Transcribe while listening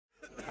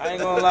I ain't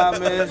gonna lie,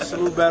 man.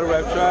 Salute Battle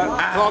Rap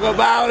Trap. Talk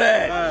about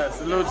it.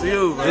 Salute to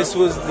you, man. This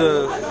was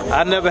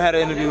I never had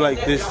an interview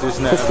like this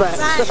now.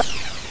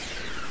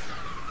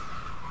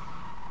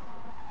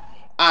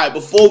 Alright,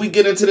 before we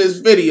get into this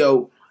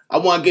video, I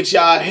want to get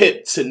y'all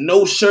hip to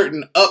No Shirt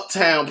and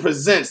Uptown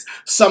presents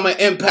Summer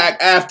Impact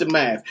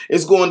Aftermath.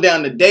 It's going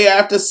down the day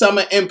after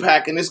Summer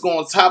Impact, and it's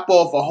going to top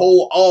off a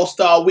whole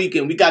All-Star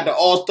weekend. We got the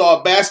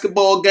All-Star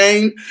basketball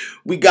game,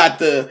 we got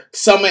the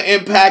Summer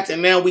Impact,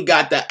 and now we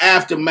got the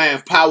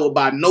Aftermath powered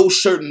by No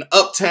Shirt and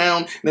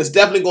Uptown. And there's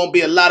definitely going to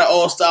be a lot of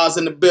All-Stars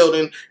in the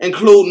building,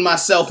 including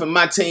myself and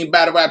my team,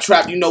 Battle Rap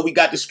Trap. You know we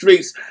got the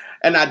streets.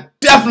 And I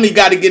definitely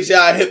got to get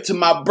y'all hip to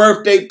my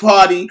birthday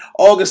party,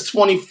 August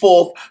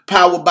 24th,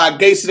 powered by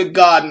Gates of the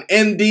Garden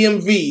in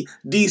DMV,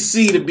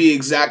 DC to be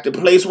exact, the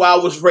place where I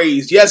was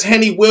raised. Yes,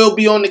 Henny will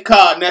be on the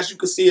card, and as you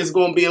can see, it's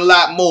going to be a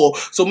lot more.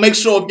 So make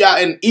sure if y'all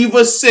in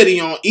either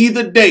city on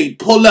either day,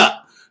 pull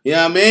up. You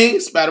know what I mean?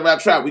 It's Battle Rap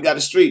Trap. We got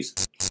the streets.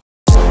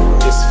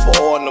 It's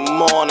 4 in the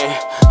morning.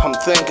 I'm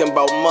thinking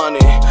about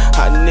money.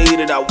 I need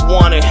it. I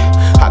want it.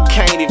 I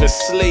can't even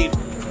sleep.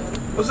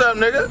 What's up,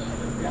 nigga?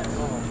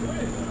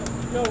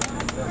 I'm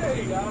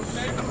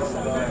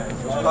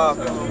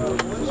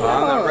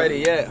not ready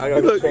yet. I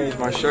gotta change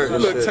my shirt. You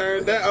look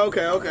turned down.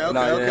 Okay. I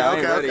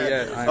ain't ready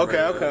yet. I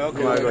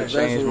gotta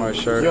change my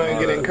shirt. You ain't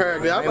getting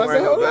curved. I ain't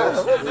wearing no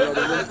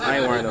vest. I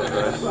ain't wearing no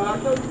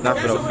vest. Not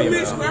for no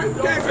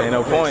female. Ain't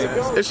no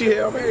point. Is she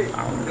here?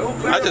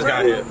 I just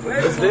got here.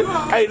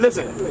 Hey,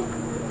 listen.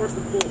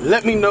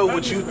 Let me know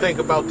what you think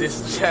about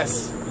this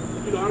chess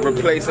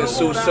replacing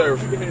Sue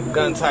Surf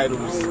gun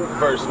titles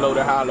versus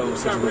Loaded Hollow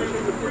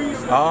situation.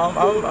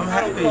 I'm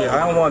happy.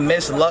 I don't want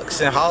Miss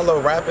Lux and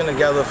Hollow rapping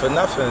together for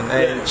nothing.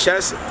 And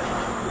Chess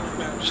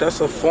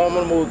a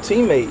formidable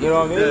teammate. You know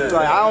what I mean? Yeah.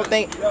 Like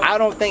I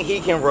don't think he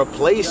can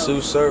replace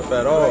Sue Surf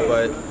at all.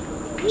 But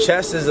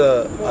Chess is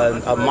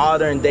a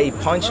modern day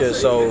puncher,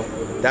 so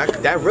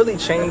that really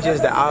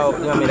changes the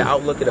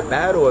outlook of the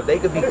battle. If they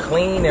could be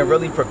clean and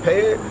really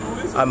prepared,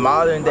 a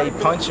modern day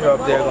puncher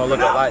up there gonna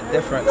look a lot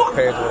different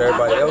compared to what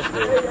everybody else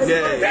did.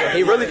 Yeah.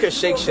 He really could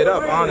shake shit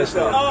up,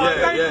 honestly.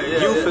 Yeah.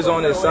 Youth is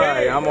on his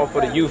side. I'm all for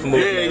the youth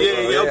movement.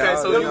 Okay,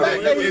 so you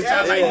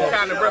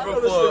kind of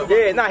repping for.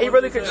 Yeah, nah, he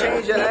really could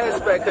change that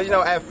aspect, because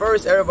at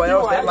first everybody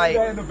else they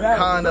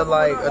kind of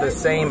the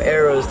same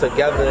eras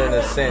together in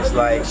a sense,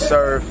 like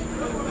Surf,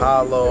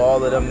 Hollow,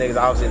 all of them niggas.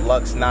 Obviously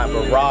Lux not,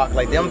 but Rock,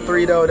 like them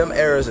three though, them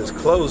eras is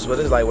close. But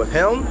it's like with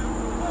him,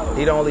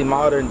 he the only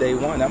modern day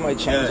one. That might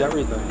change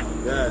everything.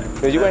 Yeah.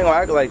 Cause you ain't gonna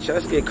act like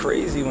Chess get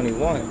crazy when he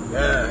won.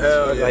 Yeah,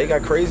 hell yeah. Like, he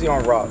got crazy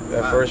on Rock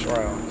that first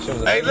round.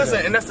 Hey,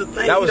 listen, and that's the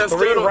thing. That was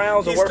 3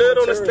 rounds of work. He stood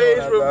on the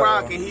stage with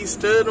Rock, and he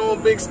stood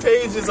on big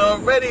stages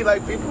already.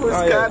 Like people was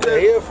kind of.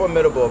 He a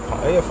formidable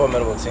opponent. He a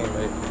formidable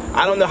teammate.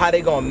 I don't know how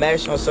they gonna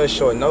mesh on such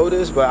short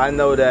notice, but I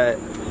know that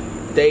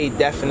they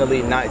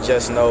definitely not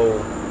just know.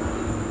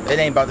 It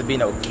ain't about to be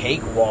no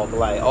cakewalk.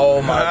 Like,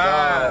 oh my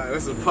god,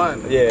 that's a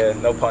pun. Yeah,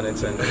 no pun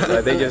intended.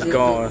 Like they just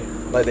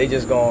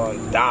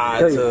going die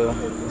to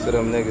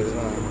them niggas.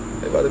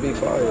 They about to be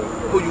fired.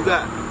 Who you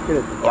got?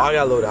 Oh, I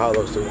got Loaded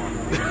Hollows too.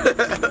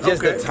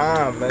 Just the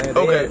time, man.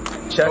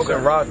 Chess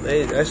and Rock,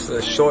 that's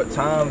a short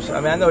time.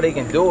 I mean, I know they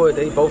can do it.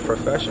 They both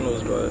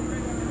professionals, but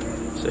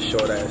it's a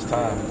short ass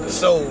time.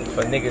 So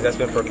for niggas that's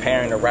been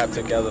preparing to rap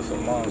together for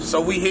months. So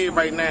we here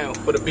right now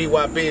for the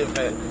BYB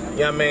event.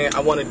 Yeah, man.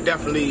 I want to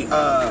definitely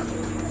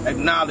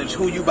acknowledge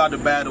who you about to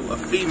battle. A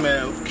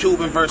female,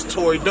 Quban versus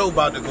Tori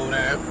about to go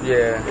down.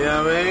 Yeah. You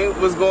know what I mean?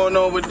 What's going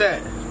on with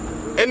that?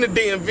 In the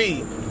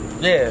DMV.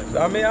 Yeah.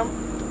 I mean,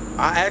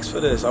 I asked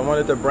for this. I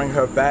wanted to bring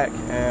her back,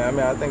 and I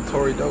mean, I think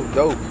Tori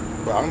dope.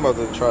 But I'm about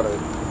to try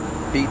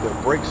to beat the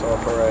brakes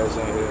off her ass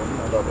in here. I'm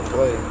not about to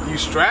play. You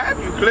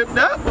strapped? You clipped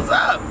up? What's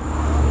up?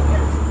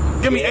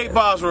 Give me 8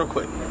 bars real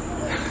quick.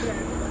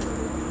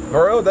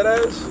 For real, that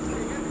ass?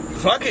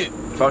 Fuck it.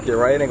 Fuck it,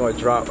 right? It ain't gonna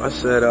drop. I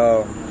said,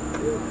 I'm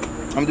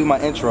gonna do my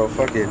intro.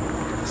 Fuck it.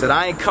 I said,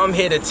 I ain't come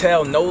here to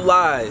tell no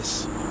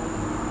lies.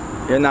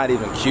 You're not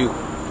even cute.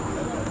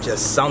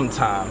 Just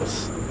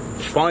sometimes.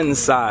 Fun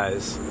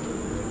size.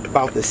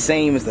 About the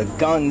same as the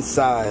gun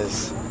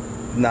size.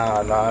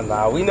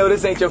 Nah. We know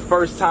this ain't your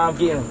first time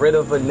getting rid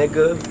of a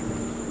nigga.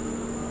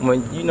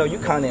 When, you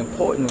kinda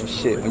important and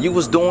shit. When you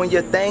was doing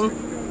your thing,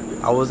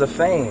 I was a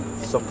fan,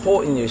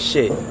 supporting your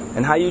shit.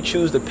 And how you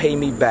choose to pay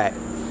me back?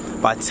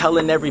 By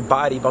telling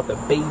everybody about the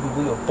baby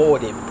we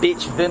aborted.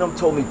 Bitch, Venom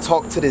told me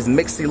talk to this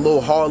mixy little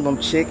Harlem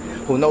chick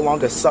who no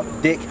longer suck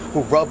dick,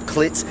 who rub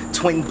clits,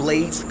 twin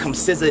blades, come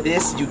scissor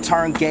this, you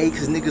turn gay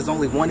cause niggas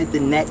only wanted the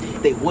net,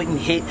 they wouldn't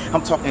hit.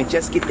 I'm talking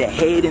just get the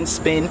head and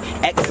spin,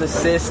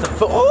 exorcist.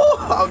 Oh,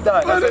 I'm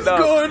done.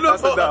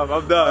 That's enough.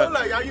 I'm done.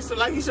 I used to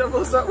like each other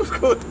or something. What's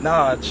good?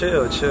 Nah,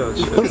 chill.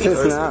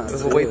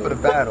 Let's wait for the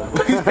battle.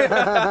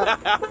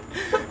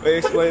 We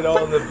explain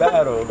all in the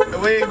battle.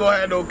 We ain't gonna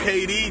have no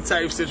KD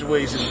type situations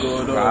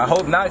going on. I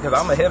hope not, cause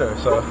I'm a hitter.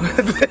 So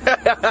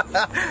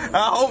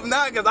I hope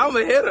not, cause I'm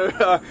a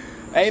hitter.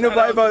 Ain't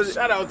nobody about.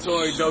 Shout out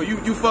Tori though.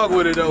 You fuck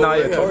with it though. Nah,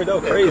 yeah, Tori though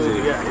crazy.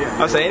 Cool. Yeah.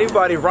 I say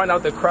anybody run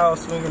out the crowd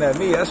swinging at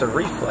me, that's a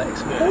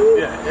reflex.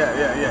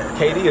 Yeah.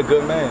 KD a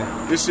good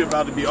man. This shit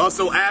about to be.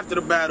 Also after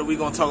the battle, we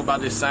gonna talk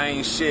about this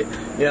same shit.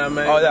 You know what I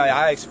mean? Oh yeah,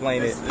 I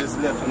explain it. It's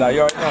different. No,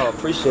 you already know.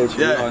 Appreciate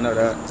you. Yeah. You know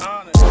that.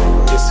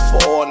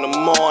 It's 4 in the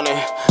morning.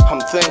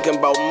 I'm thinking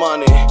about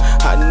money.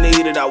 I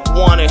need it. I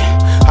want it.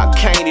 I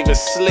can't even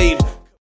sleep.